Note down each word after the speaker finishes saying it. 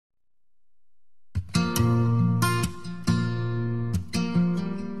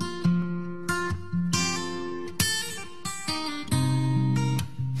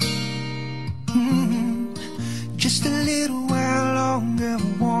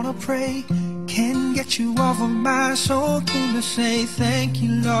wanna pray, can't get you off of my soul. Gonna say thank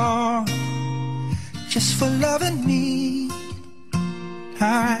you, Lord, just for loving me.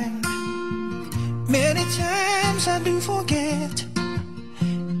 Many times I do forget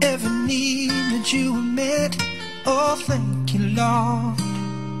every need that you have met. Oh, thank you, Lord,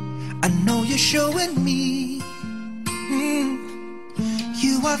 I know you're showing me.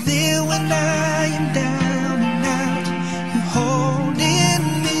 You are there when I am down and out. You hold it